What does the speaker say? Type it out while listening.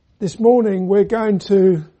This morning we're going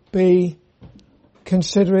to be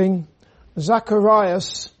considering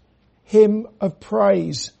Zacharias' hymn of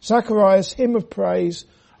praise. Zacharias' hymn of praise,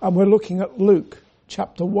 and we're looking at Luke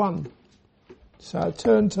chapter 1. So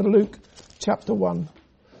turn to Luke chapter 1.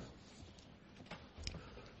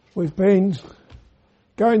 We've been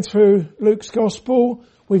going through Luke's Gospel.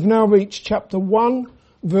 We've now reached chapter 1,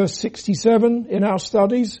 verse 67 in our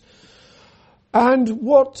studies. And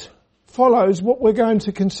what follows, what we're going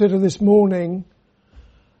to consider this morning,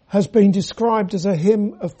 has been described as a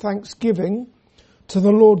hymn of thanksgiving to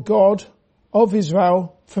the Lord God of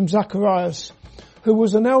Israel from Zacharias, who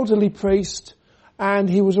was an elderly priest, and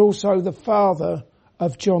he was also the father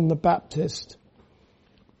of John the Baptist.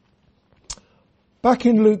 Back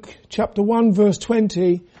in Luke chapter 1 verse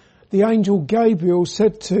 20, the angel Gabriel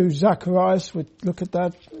said to Zacharias, look at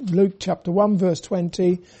that, Luke chapter 1 verse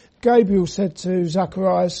 20, Gabriel said to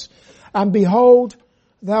Zacharias, "And behold,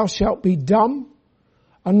 thou shalt be dumb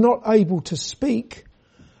and not able to speak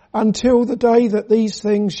until the day that these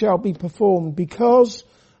things shall be performed, because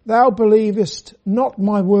thou believest not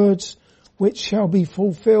my words, which shall be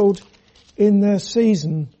fulfilled in their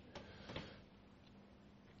season."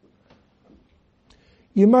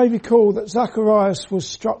 You may recall that Zacharias was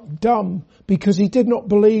struck dumb because he did not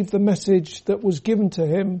believe the message that was given to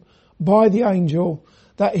him by the angel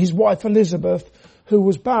that his wife Elizabeth, who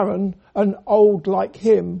was barren and old like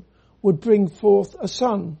him, would bring forth a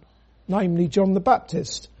son, namely John the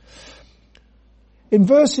Baptist. In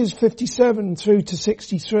verses 57 through to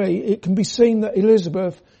 63, it can be seen that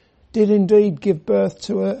Elizabeth did indeed give birth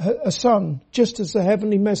to a son, just as the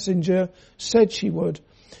heavenly messenger said she would.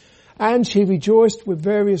 And she rejoiced with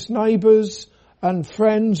various neighbours and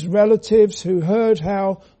friends, relatives, who heard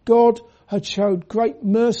how God had showed great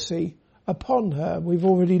mercy upon her. We've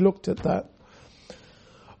already looked at that.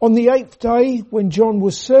 On the 8th day, when John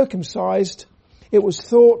was circumcised, it was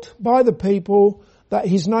thought by the people that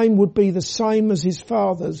his name would be the same as his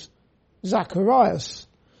father's, Zacharias.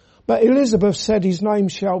 But Elizabeth said, "His name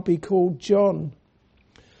shall be called John."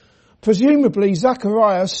 Presumably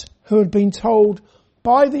Zacharias, who had been told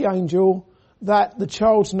by the angel that the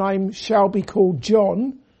child's name shall be called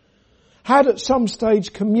John, had at some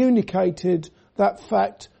stage communicated that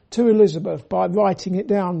fact to Elizabeth by writing it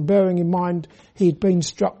down, bearing in mind he'd been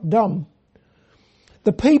struck dumb.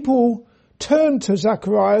 The people turned to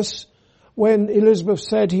Zacharias when Elizabeth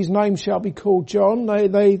said his name shall be called John.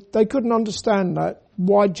 They couldn't understand that.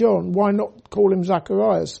 Why John? Why not call him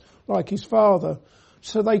Zacharias like his father?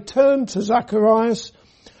 So they turned to Zacharias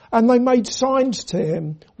and they made signs to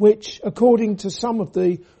him, which, according to some of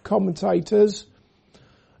the commentators,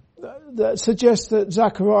 that suggests that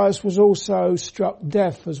Zacharias was also struck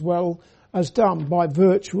deaf as well as dumb by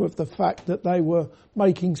virtue of the fact that they were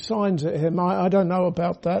making signs at him. I don't know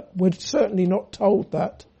about that. We're certainly not told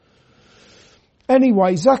that.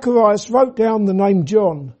 Anyway, Zacharias wrote down the name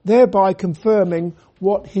John, thereby confirming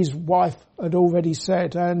what his wife had already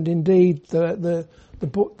said, and indeed the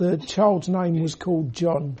child's name was called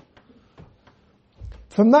John.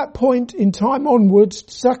 From that point in time onwards,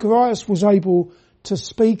 Zacharias was able to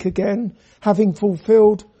speak again, having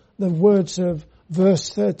fulfilled the words of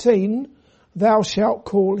verse 13, "Thou shalt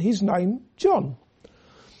call his name John."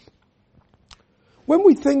 When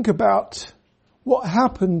we think about what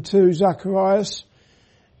happened to Zacharias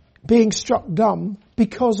being struck dumb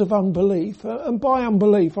because of unbelief, and by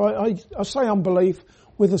unbelief, I say unbelief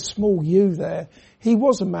with a small u there. He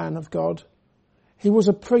was a man of God. He was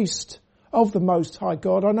a priest of the Most High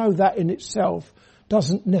God. I know that in itself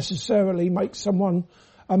doesn't necessarily make someone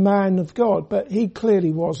a man of God, but he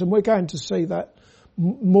clearly was, and we're going to see that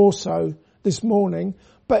more so this morning.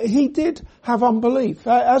 But he did have unbelief,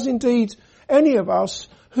 as indeed any of us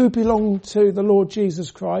who belong to the Lord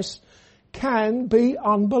Jesus Christ can be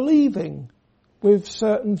unbelieving with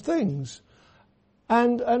certain things.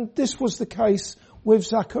 And this was the case with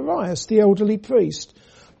Zacharias, the elderly priest.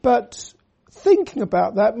 But thinking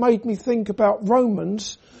about that made me think about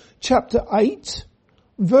Romans chapter 8,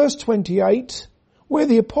 verse 28, where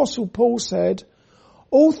the Apostle Paul said,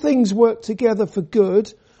 "All things work together for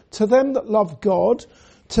good to them that love God,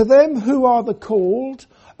 to them who are the called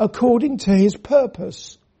according to his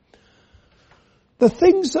purpose." The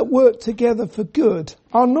things that work together for good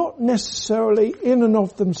are not necessarily in and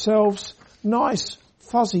of themselves nice,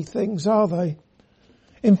 fuzzy things, are they?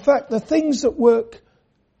 In fact, the things that work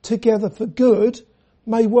together for good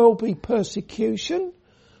may well be persecution,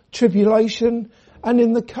 tribulation, and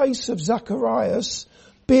in the case of Zacharias,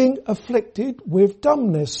 being afflicted with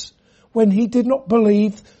dumbness when he did not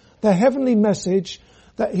believe the heavenly message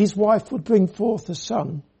that his wife would bring forth a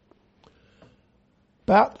son.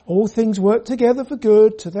 But all things work together for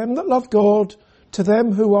good to them that love God, to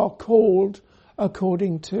them who are called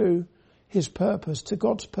according to his purpose, to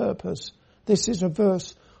God's purpose. This is a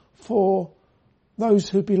verse for those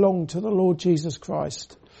who belong to the Lord Jesus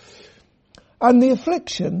Christ. And the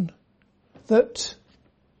affliction that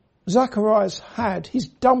Zacharias had, his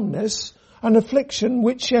dumbness, an affliction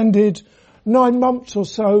which ended 9 months or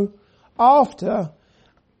so after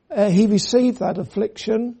he received that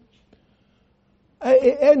affliction.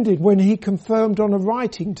 It ended when he confirmed on a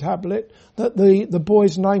writing tablet that the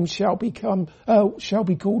boy's name shall be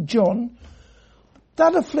called John.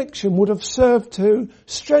 That affliction would have served to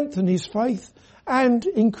strengthen his faith and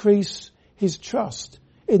increase his trust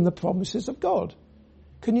in the promises of God.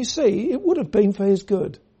 Can you see? It would have been for his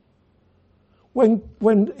good.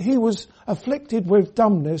 When he was afflicted with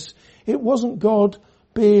dumbness, it wasn't God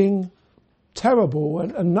being terrible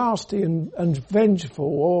and nasty and vengeful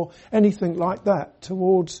or anything like that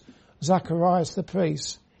towards Zacharias the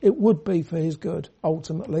priest. It would be for his good,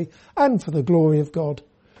 ultimately, and for the glory of God.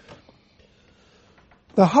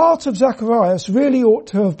 The heart of Zacharias really ought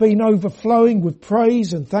to have been overflowing with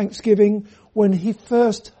praise and thanksgiving when he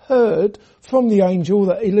first heard from the angel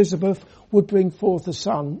that Elizabeth would bring forth a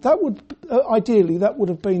son. That would, ideally, that would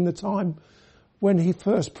have been the time when he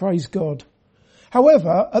first praised God.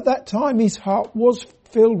 However, at that time his heart was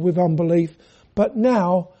filled with unbelief, but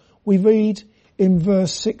now we read in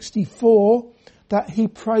verse 64 that he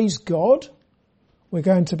praised God. We're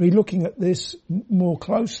going to be looking at this more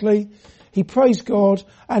closely. He praised God,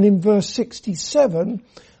 and in verse 67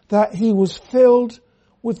 that he was filled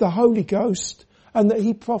with the Holy Ghost and that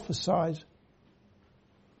he prophesied.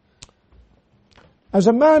 As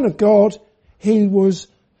a man of God, he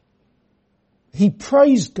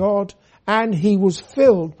praised God, and he was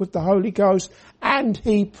filled with the Holy Ghost, and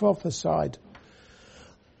he prophesied.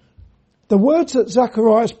 The words that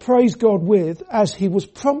Zacharias praised God with, as he was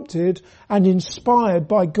prompted and inspired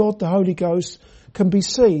by God the Holy Ghost, can be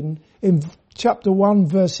seen in chapter 1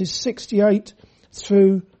 verses 68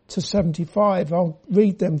 through to 75. I'll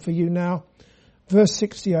read them for you now. Verse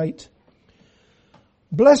 68.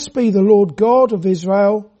 Blessed be the Lord God of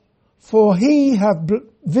Israel, for he hath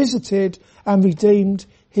visited and redeemed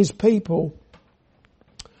his people,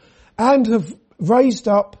 and have raised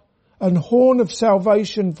up an horn of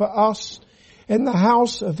salvation for us in the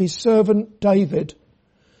house of his servant David,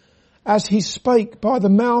 as he spake by the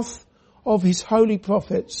mouth of his holy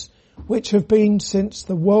prophets, which have been since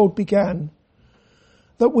the world began,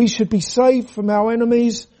 that we should be saved from our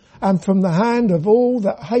enemies and from the hand of all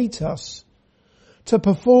that hate us, to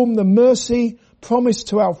perform the mercy promised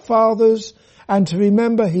to our fathers, and to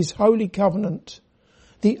remember his holy covenant,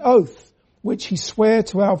 the oath which he sware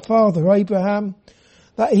to our father Abraham,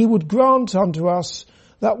 that he would grant unto us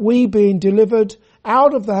that we, being delivered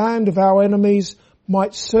out of the hand of our enemies,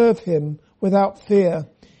 might serve him without fear,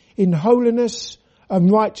 in holiness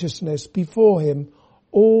and righteousness before him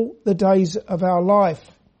all the days of our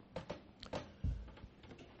life.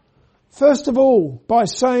 First of all, by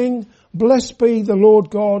saying, blessed be the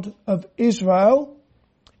Lord God of Israel,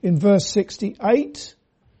 in verse 68,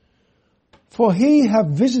 for he hath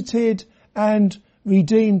visited and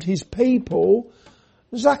redeemed his people.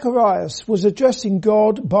 Zacharias was addressing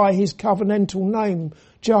God by his covenantal name,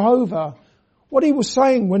 Jehovah. What he was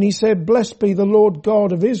saying when he said, blessed be the Lord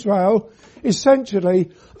God of Israel,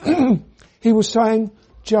 essentially, he was saying,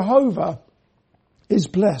 Jehovah is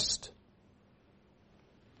blessed.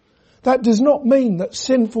 That does not mean that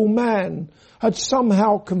sinful man had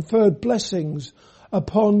somehow conferred blessings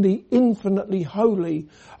upon the infinitely holy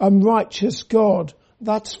and righteous God.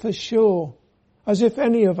 That's for sure. As if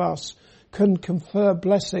any of us can confer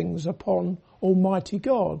blessings upon Almighty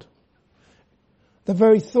God. The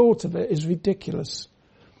very thought of it is ridiculous.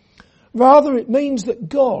 Rather, it means that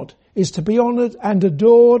God is to be honoured and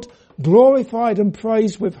adored, glorified and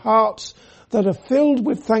praised with hearts that are filled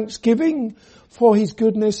with thanksgiving for his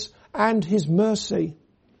goodness and his mercy.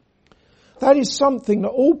 That is something that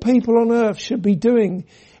all people on earth should be doing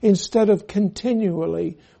instead of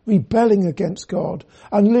continually rebelling against God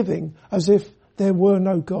and living as if there were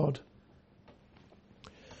no God.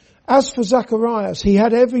 As for Zacharias, he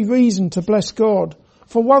had every reason to bless God.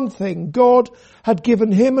 For one thing, God had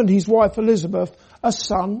given him and his wife Elizabeth a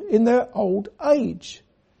son in their old age.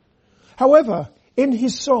 However, in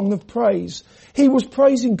his song of praise, he was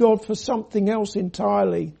praising God for something else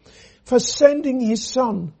entirely, for sending his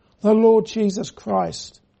son, the Lord Jesus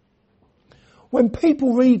Christ. When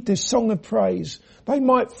people read this song of praise, they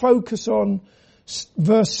might focus on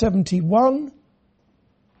verse 71,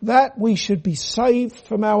 that we should be saved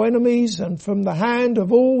from our enemies and from the hand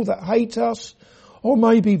of all that hate us, or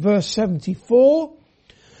maybe verse 74,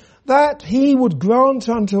 that he would grant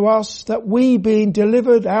unto us that we, being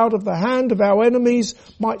delivered out of the hand of our enemies,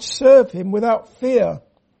 might serve him without fear.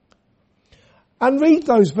 And read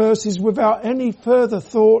those verses without any further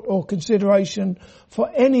thought or consideration for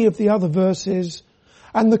any of the other verses,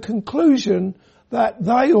 and the conclusion that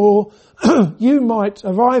they or you might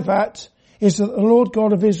arrive at is that the Lord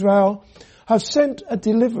God of Israel has sent a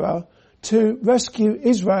deliverer to rescue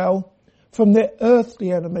Israel from their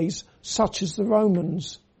earthly enemies, such as the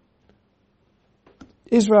Romans.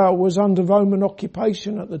 Israel was under Roman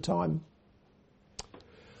occupation at the time.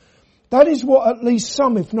 That is what at least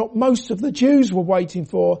some, if not most, of the Jews were waiting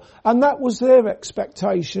for, and that was their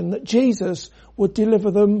expectation, that Jesus would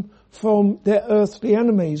deliver them from their earthly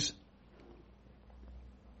enemies.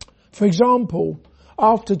 For example,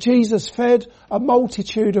 after Jesus fed a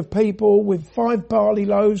multitude of people with 5 barley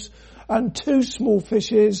loaves and 2 small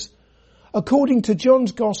fishes, according to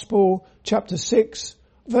John's Gospel, chapter 6,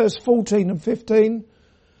 verse 14 and 15,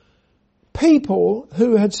 people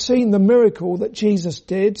who had seen the miracle that Jesus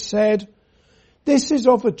did said, "This is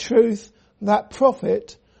of a truth that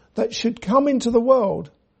prophet that should come into the world."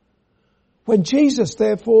 When Jesus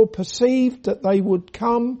therefore perceived that they would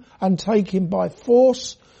come and take him by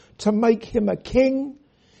force to make him a king,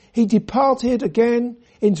 he departed again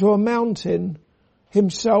into a mountain,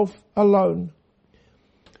 himself alone.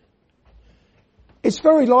 It's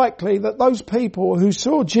very likely that those people who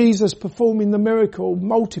saw Jesus performing the miracle,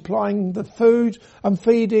 multiplying the food and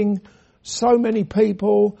feeding so many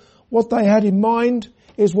people, what they had in mind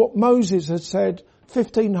is what Moses had said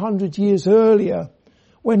 1500 years earlier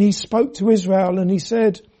when he spoke to Israel, and he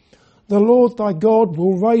said, "The Lord thy God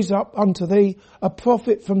will raise up unto thee a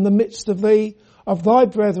prophet from the midst of thee, of thy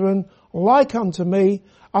brethren, like unto me,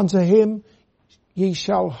 unto him ye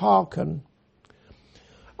shall hearken."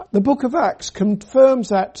 The book of Acts confirms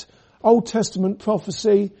that Old Testament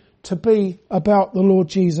prophecy to be about the Lord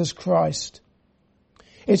Jesus Christ.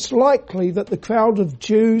 It's likely that the crowd of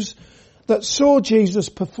Jews that saw Jesus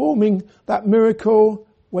performing that miracle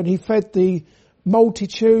when he fed the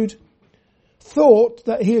multitude thought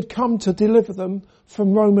that he had come to deliver them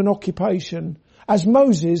from Roman occupation, as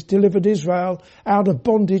Moses delivered Israel out of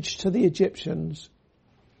bondage to the Egyptians.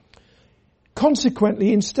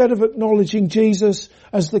 Consequently, instead of acknowledging Jesus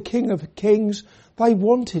as the King of Kings, they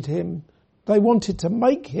wanted him. They wanted to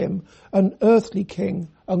make him an earthly king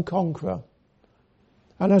and conqueror.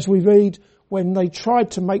 And as we read, when they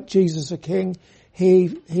tried to make Jesus a king,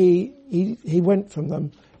 he went from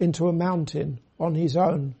them into a mountain on his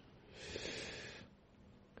own.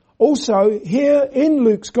 Also, here in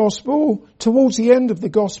Luke's Gospel, towards the end of the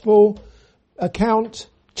Gospel account,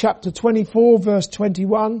 chapter 24, verse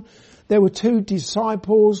 21, there were 2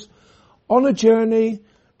 disciples on a journey.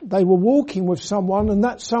 They were walking with someone, and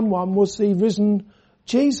that someone was the risen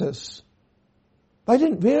Jesus. They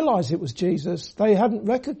didn't realize it was Jesus. They hadn't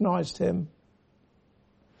recognized him.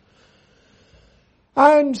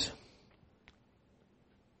 And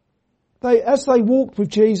as they walked with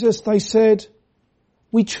Jesus, they said,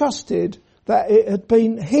 "We trusted that it had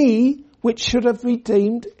been he which should have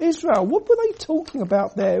redeemed Israel." What were they talking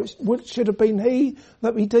about there? It should have been he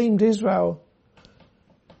that redeemed Israel.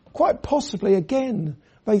 Quite possibly, again,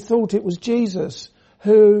 they thought it was Jesus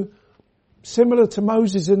who, similar to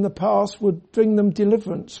Moses in the past, would bring them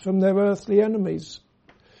deliverance from their earthly enemies.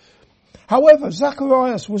 However,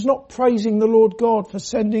 Zacharias was not praising the Lord God for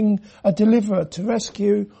sending a deliverer to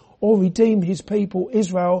rescue or redeem his people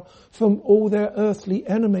Israel from all their earthly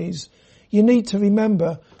enemies. You need to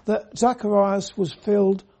remember that Zacharias was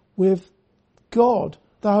filled with God,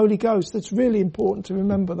 the Holy Ghost. It's really important to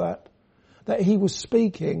remember that he was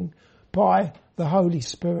speaking by the Holy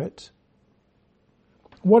Spirit.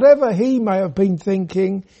 Whatever he may have been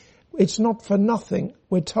thinking, it's not for nothing.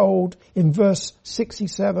 We're told in verse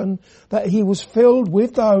 67 that he was filled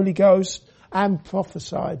with the Holy Ghost and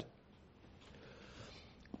prophesied.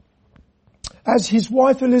 As his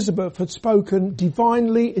wife Elizabeth had spoken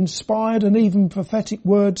divinely inspired and even prophetic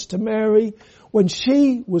words to Mary when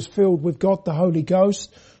she was filled with God the Holy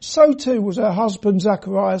Ghost, so too was her husband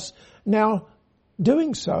Zacharias now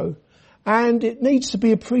doing so. And it needs to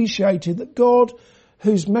be appreciated that God,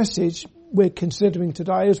 whose message we're considering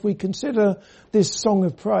today, as we consider this song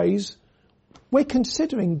of praise, we're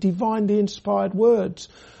considering divinely inspired words.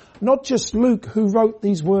 Not just Luke, who wrote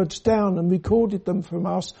these words down and recorded them from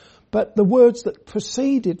us, but the words that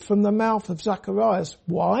proceeded from the mouth of Zacharias.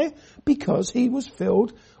 Why? Because he was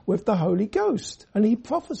filled with the Holy Ghost and he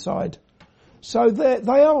prophesied. So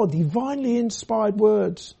they are divinely inspired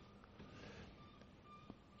words.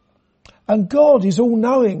 And God is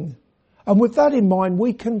all-knowing And with that in mind,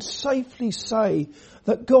 we can safely say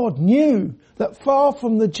that God knew that far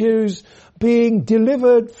from the Jews being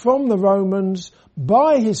delivered from the Romans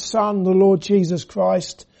by his Son, the Lord Jesus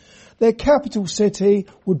Christ, their capital city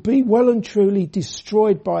would be well and truly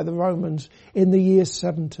destroyed by the Romans in the year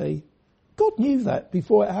 70. God knew that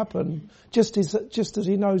before it happened, just as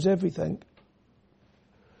he knows everything.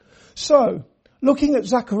 So, looking at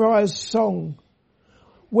Zacharias' song,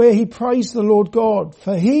 where he praised the Lord God,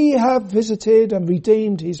 for he hath visited and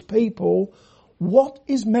redeemed his people, what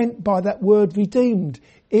is meant by that word redeemed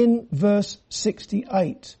in verse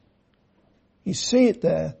 68? You see it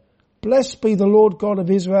there. Blessed be the Lord God of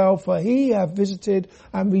Israel, for he hath visited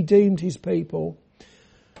and redeemed his people.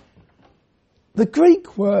 The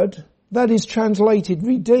Greek word that is translated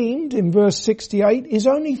redeemed in verse 68 is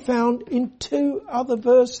only found in 2 other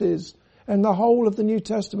verses in the whole of the New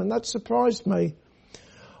Testament. That surprised me.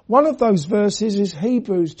 One of those verses is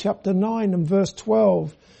Hebrews chapter 9 and verse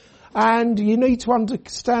 12. And you need to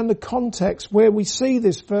understand the context where we see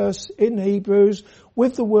this verse in Hebrews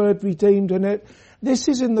with the word redeemed in it. This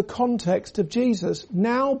is in the context of Jesus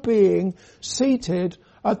now being seated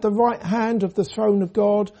at the right hand of the throne of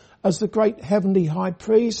God as the great heavenly high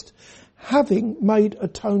priest, having made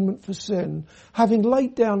atonement for sin, having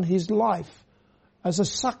laid down his life as a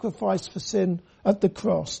sacrifice for sin at the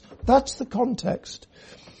cross. That's the context.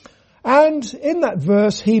 And in that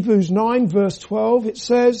verse, Hebrews 9 verse 12, it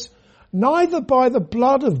says, neither by the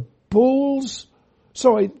blood of goats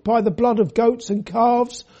and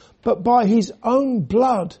calves, but by his own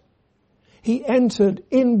blood, he entered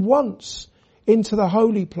in once into the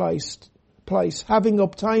holy place, having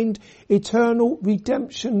obtained eternal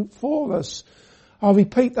redemption for us. I'll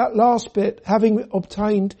repeat that last bit, having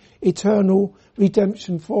obtained eternal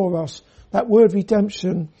redemption for us. That word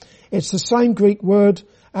redemption, it's the same Greek word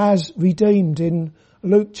as redeemed in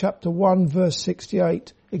Luke chapter 1 verse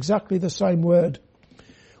 68. Exactly the same word.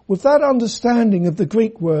 With that understanding of the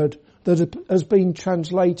Greek word that has been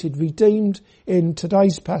translated redeemed in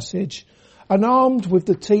today's passage, and armed with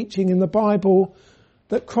the teaching in the Bible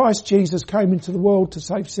that Christ Jesus came into the world to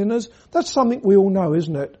save sinners, that's something we all know,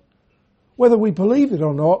 isn't it? Whether we believe it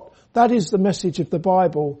or not, that is the message of the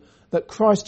Bible, that Christ